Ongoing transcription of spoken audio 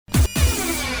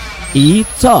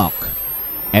E-Talk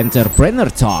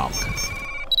Entrepreneur Talk.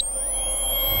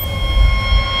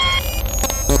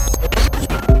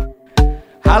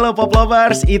 Halo Pop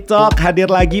Lovers, E-Talk hadir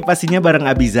lagi pastinya bareng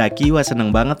Abi Zaki. Wah,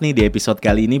 seneng banget nih di episode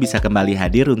kali ini bisa kembali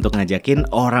hadir untuk ngajakin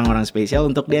orang-orang spesial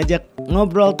untuk diajak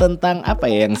ngobrol tentang apa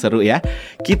ya yang seru ya.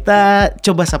 Kita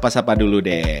coba sapa-sapa dulu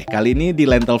deh. Kali ini di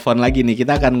line telepon lagi nih,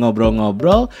 kita akan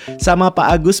ngobrol-ngobrol sama Pak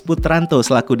Agus Putranto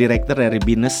selaku Direktur dari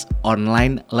Binus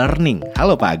Online Learning.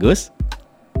 Halo Pak Agus.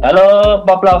 Halo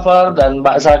Pop Lover dan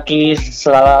Mbak Zaki,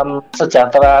 salam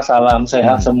sejahtera, salam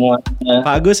sehat semuanya.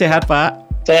 Pak Agus sehat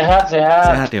Pak? Sehat.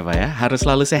 Sehat ya Pak ya? Harus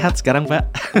selalu sehat sekarang Pak.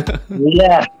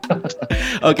 Iya.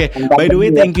 Oke, by the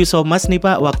way thank you so much nih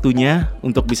Pak waktunya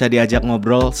untuk bisa diajak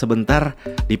ngobrol sebentar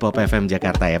di Pop FM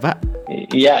Jakarta ya Pak.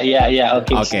 Iya,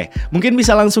 oke. Oke, mungkin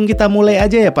bisa langsung kita mulai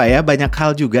aja ya Pak ya. Banyak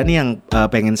hal juga nih yang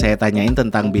pengen saya tanyain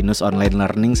tentang Binus Online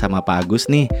Learning sama Pak Agus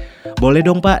nih. Boleh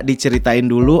dong Pak diceritain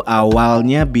dulu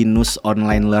awalnya Binus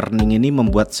Online Learning ini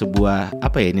membuat sebuah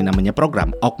apa ya ini namanya program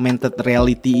augmented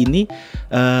reality ini.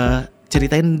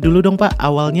 Ceritain dulu dong Pak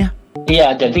awalnya.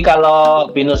 Iya, jadi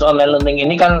kalau Binus Online Learning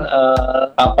ini kan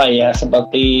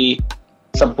seperti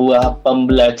sebuah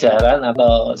pembelajaran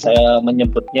atau saya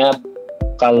menyebutnya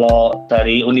kalau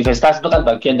dari universitas itu kan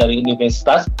bagian dari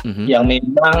universitas yang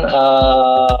memang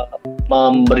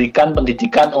memberikan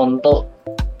pendidikan untuk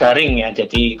daring ya.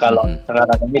 Jadi kalau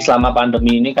sekarang ini selama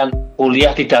pandemi ini kan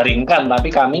kuliah didaringkan, tapi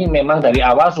kami memang dari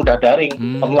awal sudah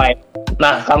daring online.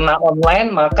 Nah, karena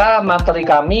online maka materi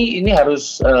kami ini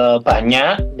harus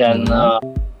banyak dan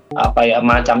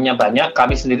macamnya banyak.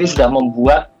 Kami sendiri sudah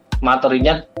membuat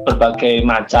materinya berbagai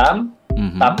macam,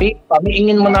 tapi kami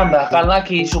ingin menambahkan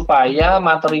lagi supaya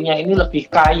materinya ini lebih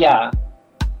kaya.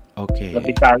 Oke.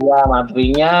 Lebih kaya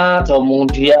materinya.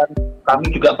 Kemudian kami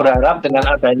juga berharap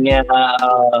dengan adanya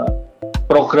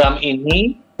program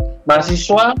ini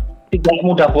mahasiswa tidak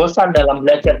mudah bosan dalam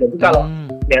belajar. Jadi kalau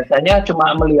biasanya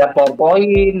cuma melihat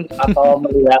PowerPoint atau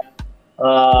melihat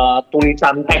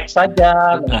tulisan teks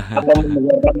saja atau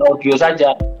mendengarkan audio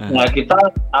saja. Nah, kita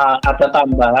ada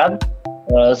tambahan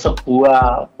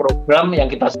sebuah program yang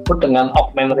kita sebut dengan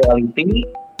augmented reality,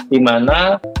 di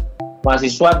mana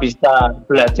mahasiswa bisa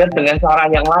belajar dengan cara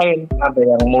yang lain. Ada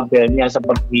yang modelnya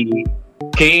seperti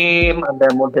game, ada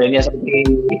modelnya seperti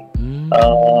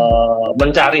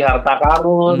mencari harta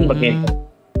karun, begitu.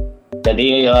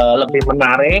 Jadi lebih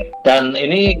menarik. Dan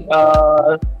ini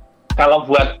kalau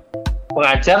buat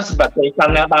pengajar sebagai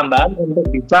channel tambahan untuk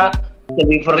bisa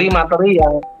delivery materi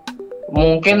yang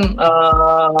mungkin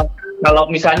kalau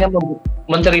misalnya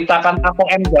menceritakan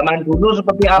ATM zaman dulu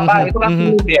seperti apa itu kan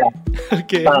sulit ya.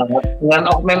 Okay. Nah, dengan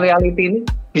augmented reality ini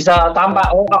bisa tampak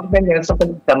ATM yang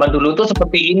seperti zaman dulu itu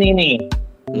seperti ini nih.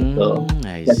 Gitu.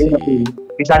 Jadi lebih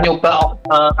bisa nyoba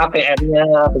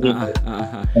ATM-nya begitu.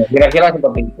 Kira-kira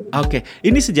seperti itu. Oke,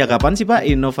 ini sejak kapan sih Pak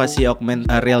inovasi augmented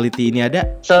reality ini ada?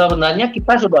 Sebenarnya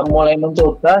kita sudah mulai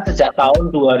mencoba sejak tahun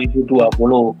 2020.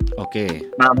 Oke.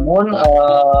 Namun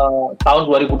tahun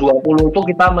 2020 itu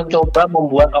kita mencoba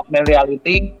membuat augmented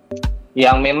reality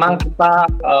yang memang kita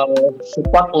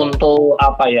support untuk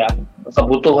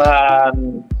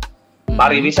kebutuhan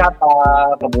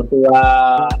pariwisata,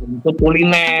 kebutuhan untuk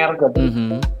kuliner,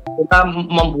 gitu. Kita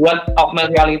membuat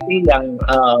augmented reality yang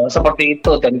seperti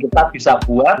itu dan kita bisa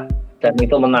buat dan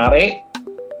itu menarik.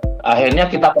 Akhirnya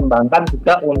kita kembangkan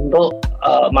juga untuk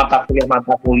mata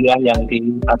kuliah yang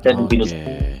ada di Binus.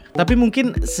 Tapi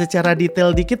mungkin secara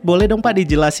detail dikit boleh dong Pak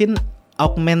dijelasin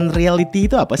augmented reality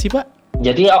itu apa sih Pak?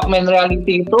 Jadi augmented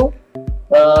reality itu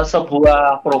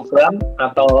sebuah program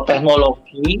atau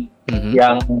teknologi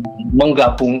yang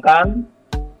menggabungkan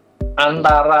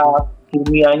antara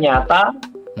dunia nyata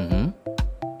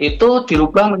itu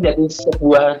dirubah menjadi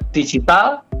sebuah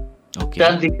digital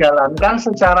dan dijalankan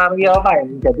secara real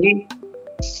time. Jadi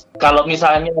kalau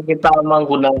misalnya kita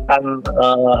menggunakan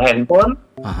handphone,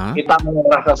 kita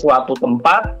mengarah ke suatu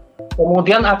tempat,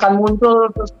 kemudian akan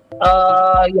muncul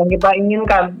yang kita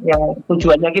inginkan, yang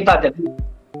tujuannya kita. Jadi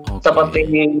seperti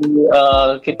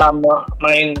kita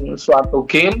main suatu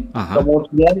game,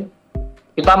 kemudian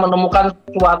kita menemukan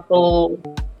suatu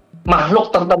makhluk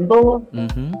tertentu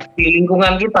di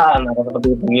lingkungan kita. Nah,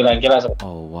 seperti itu kira-kira.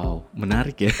 Oh wow,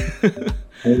 menarik ya.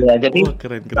 Iya, jadi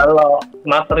keren. Kalau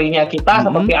materinya kita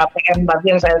seperti ATM tadi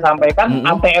yang saya sampaikan,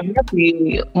 ATM-nya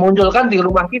dimunculkan di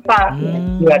rumah kita,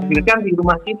 dihadirkan di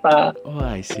rumah kita. Oh,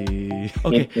 I see.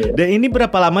 Oke. Dan ini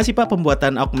berapa lama sih Pak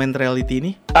pembuatan augmented reality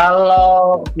ini?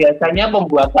 Kalau biasanya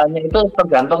pembuatannya itu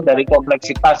tergantung dari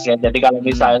kompleksitas ya. Jadi kalau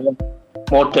misalnya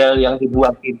model yang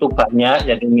dibuat itu banyak,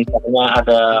 jadi misalnya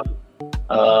ada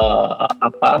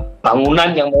bangunan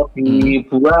yang mau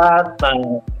dibuat, nah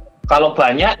kalau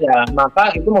banyak ya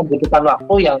maka itu membutuhkan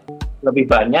waktu yang lebih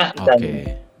banyak dan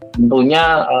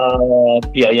tentunya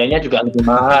biayanya juga lebih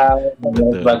mahal dan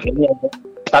lain sebagainya.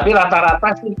 Tapi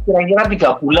rata-rata sih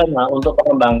kira-kira 3 bulan lah untuk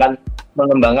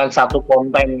mengembangkan satu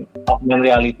konten augmented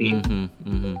reality.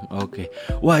 Oke.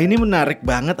 Wah, ini menarik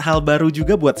banget, hal baru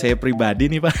juga buat saya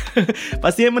pribadi nih Pak.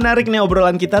 Pastinya menarik nih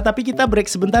obrolan kita, tapi kita break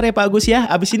sebentar ya Pak Agus ya.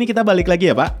 Abis ini kita balik lagi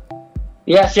ya Pak.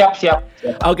 Ya, siap.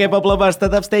 Oke, Pop Lovers,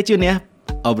 tetap stay tune ya.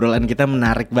 Obrolan kita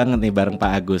menarik banget nih bareng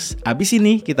Pak Agus. Abis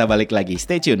ini kita balik lagi.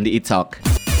 Stay tune di E-Talk.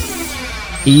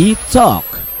 E-Talk,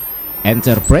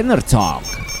 Entrepreneur Talk.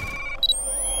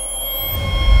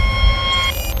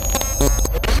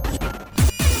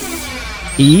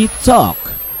 E-Talk,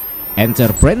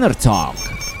 Entrepreneur Talk.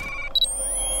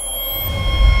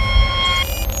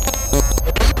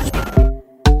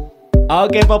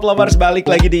 Oke, Pop Lovers, balik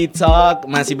lagi di E-Talk.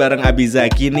 Masih bareng Abi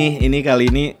Zaki nih. Ini kali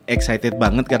ini excited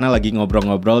banget karena lagi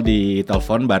ngobrol-ngobrol di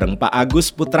telepon bareng Pak Agus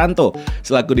Putranto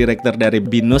selaku direktur dari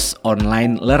Binus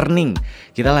Online Learning.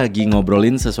 Kita lagi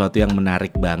ngobrolin sesuatu yang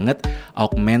menarik banget,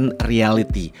 augmented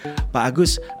reality. Pak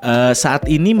Agus, saat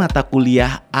ini mata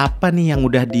kuliah apa nih yang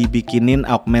udah dibikinin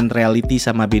augmented reality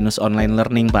sama Binus Online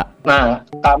Learning, Pak? Nah,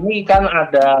 kami kan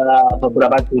ada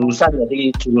beberapa jurusan,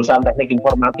 jadi jurusan teknik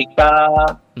informatika,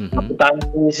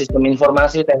 akuntansi, sistem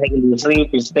informasi, teknik industri,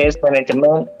 bisnis,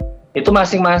 manajemen. Itu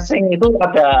masing-masing itu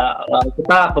ada,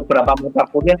 kita beberapa mata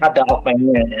kuliah ada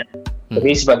augmentnya ya.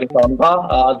 Jadi sebagai contoh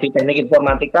di teknik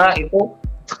informatika itu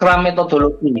Scrum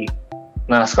metodologi.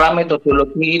 Nah, Scrum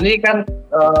metodologi ini kan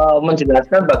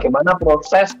menjelaskan bagaimana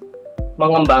proses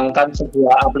mengembangkan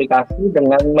sebuah aplikasi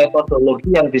dengan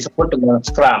metodologi yang disebut dengan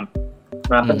Scrum.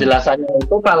 Nah, penjelasannya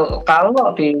itu kalau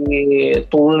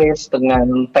ditulis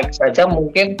dengan teks saja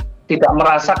mungkin tidak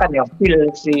merasakan ya, feel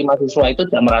si mahasiswa itu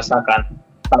tidak merasakan.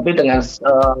 Tapi dengan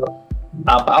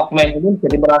augment ini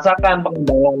jadi merasakan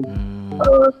pengembangan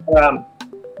Scrum.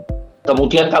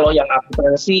 Kemudian kalau yang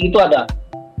akuntansi itu ada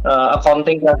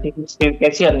accounting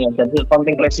classification ya. Jadi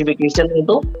accounting classification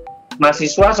itu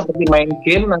mahasiswa seperti main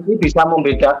game nanti bisa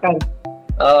membedakan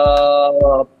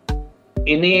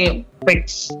ini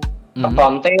fix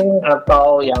accounting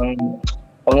atau yang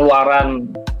pengeluaran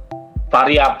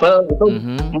variabel itu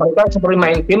mereka seperti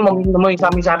main game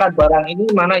memisah-misahkan barang ini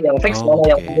mana yang fix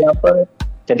mana yang variabel.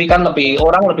 Jadi kan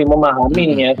orang lebih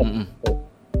memahaminya.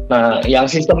 Nah, yang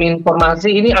sistem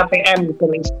informasi ini ATM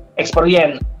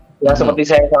experience yang seperti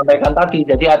saya sampaikan tadi.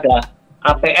 Jadi ada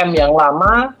ATM yang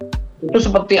lama itu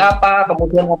seperti apa,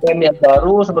 kemudian ATM yang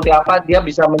baru seperti apa, dia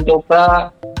bisa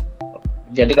mencoba.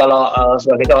 Jadi kalau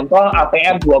sebagai contoh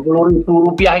ATM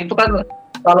Rp20.000 itu kan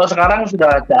kalau sekarang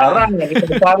sudah jarang ya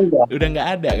kita cari ya. Udah nggak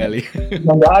ada kali.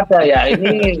 Nggak ada ya,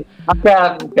 ini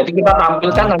ada. Jadi kita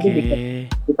tampilkan nanti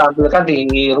ditampilkan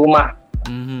di rumah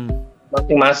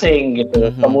masing-masing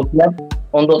gitu. Kemudian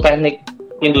untuk teknik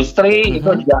industri itu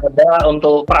juga ada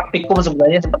untuk praktikum,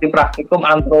 sebenarnya seperti praktikum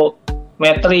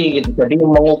antrometri gitu. Jadi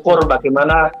mengukur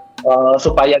bagaimana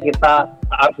supaya kita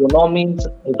ergonomis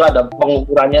itu ada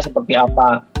pengukurannya seperti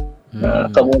apa.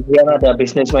 Nah, kemudian ada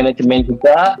business management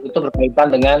juga, itu berkaitan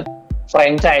dengan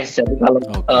franchise. Jadi kalau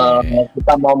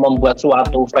kita mau membuat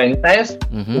suatu franchise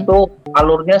itu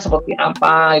alurnya seperti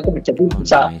apa, itu jadi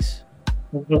bisa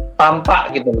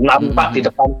tampak gitu, nampak di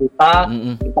depan kita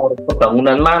harus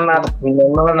bangunan mana,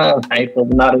 nah itu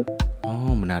menarik.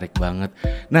 Oh, menarik banget.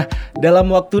 Nah, dalam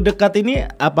waktu dekat ini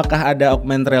apakah ada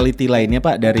augmented reality lainnya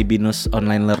Pak dari Binus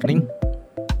Online Learning?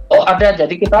 Oh, ada.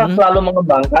 Jadi kita selalu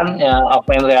mengembangkan ya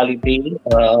augmented reality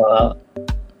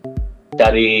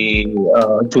dari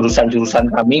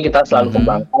jurusan-jurusan kami, kita selalu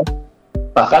kembangkan.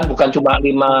 Bahkan bukan cuma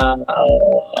 5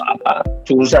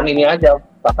 jurusan ini aja,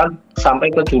 bahkan sampai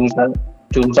ke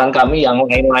jurusan kami yang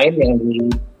lain-lain yang di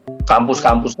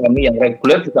kampus-kampus kami yang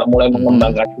reguler juga mulai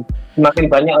mengembangkan.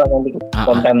 Semakin banyak lah nanti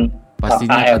konten.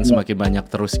 Pastinya akan semakin banyak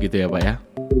terus gitu ya Pak ya?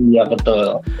 Iya,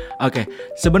 betul. Oke,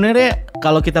 sebenarnya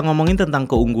kalau kita ngomongin tentang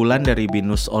keunggulan dari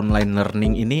Binus Online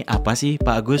Learning ini apa sih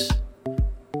Pak Agus?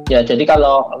 Ya, jadi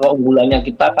kalau keunggulannya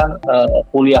kita kan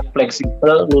kuliah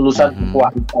fleksibel, lulusan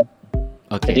berkualitas.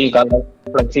 Jadi kalau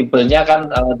fleksibelnya kan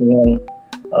dengan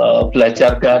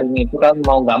belajar daring itu kan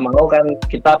mau nggak mau kan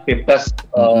kita bebas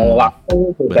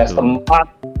waktu, bebas tempat.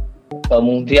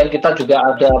 Kemudian kita juga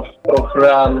ada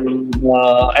program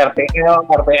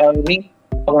RPL ini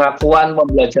pengakuan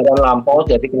pembelajaran lampau.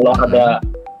 Jadi kalau ada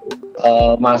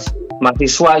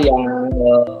mahasiswa yang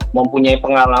mempunyai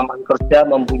pengalaman kerja,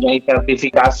 mempunyai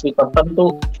sertifikasi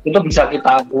tertentu, itu bisa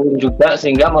kita akuin juga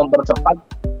sehingga mempercepat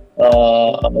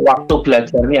waktu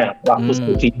belajarnya, waktu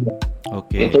studinya.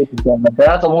 Itu juga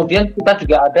ada. Kemudian kita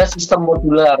juga ada sistem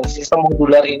modular. Sistem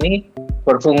modular ini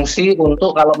berfungsi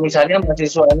untuk kalau misalnya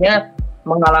mahasiswanya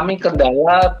mengalami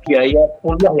kendala biaya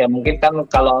kuliah ya, mungkin kan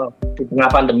kalau di tengah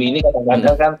pandemi ini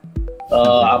kadang-kadang kan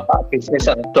bisnis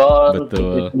down,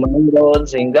 bisnis menurun,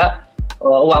 sehingga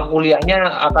uang kuliahnya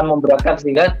akan memberatkan,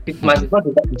 sehingga mahasiswa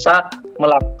tidak bisa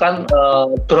melakukan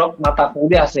drop mata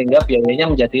kuliah, sehingga biayanya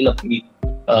menjadi lebih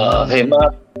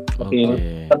hemat, lebih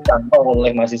terjangkau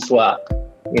oleh mahasiswa.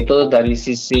 Itu dari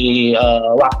sisi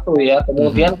waktu ya.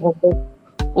 Kemudian untuk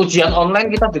ujian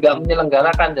online kita juga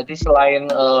menyelenggarakan. Jadi selain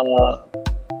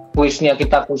kuisnya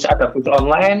kita ada kuis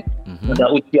online,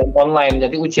 ada ujian online.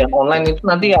 Jadi ujian online itu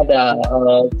nanti ada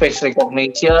face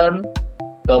recognition,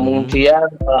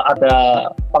 kemudian ada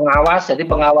pengawas. Jadi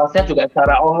pengawasnya juga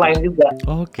secara online juga.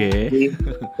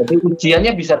 Jadi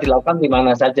ujiannya bisa dilakukan di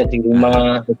mana saja, di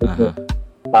rumah, gitu.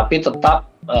 Tapi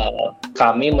tetap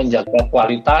kami menjaga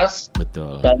kualitas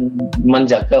dan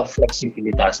menjaga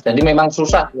fleksibilitas. Jadi memang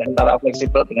susah antara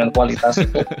fleksibel dengan kualitas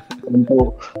itu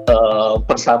untuk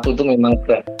bersatu itu memang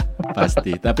berat.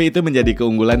 Pasti, tapi itu menjadi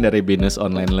keunggulan dari BINUS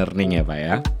Online Learning ya Pak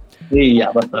ya?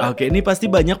 Iya betul. Oke, ini pasti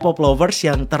banyak pop lovers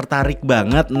yang tertarik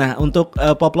banget. Nah, untuk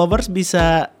pop lovers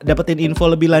bisa dapetin info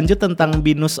lebih lanjut tentang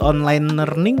BINUS Online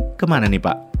Learning kemana nih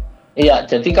Pak? Iya,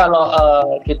 jadi kalau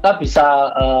kita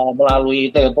bisa melalui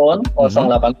telepon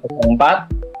 0804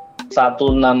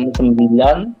 169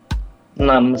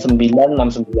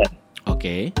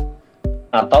 6969.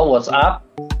 Atau WhatsApp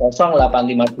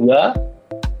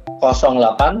 0852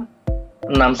 08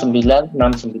 69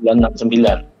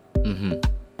 6969.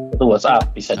 Itu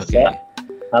WhatsApp bisa juga.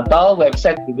 Atau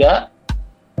website juga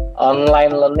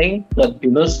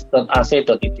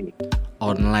onlinelearning.binus.ac.id.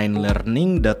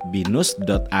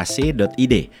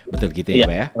 onlinelearning.binus.ac.id. Betul gitu ya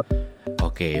Pak ya?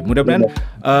 Oke, mudah-mudahan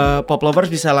pop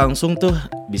lovers bisa langsung tuh,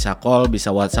 bisa call,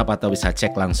 bisa WhatsApp, atau bisa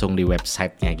cek langsung di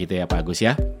websitenya gitu ya Pak Agus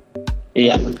ya?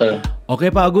 Iya betul.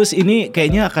 Oke Pak Agus, ini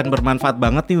kayaknya akan bermanfaat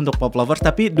banget nih untuk pop lovers,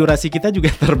 tapi durasi kita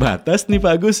juga terbatas nih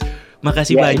Pak Agus.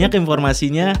 Makasih banyak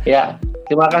informasinya. Ya,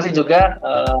 terima kasih juga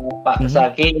Pak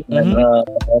Zaki dan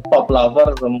pop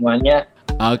lover semuanya.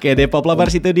 Oke deh pop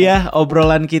lovers, itu dia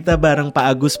obrolan kita bareng Pak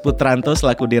Agus Putranto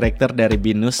selaku Direktur dari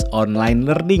BINUS Online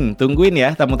Learning. Tungguin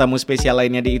ya tamu-tamu spesial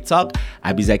lainnya di iTalk.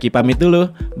 Abizaki pamit dulu.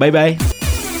 Bye-bye.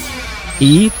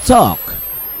 iTalk,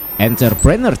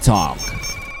 Entrepreneur Talk.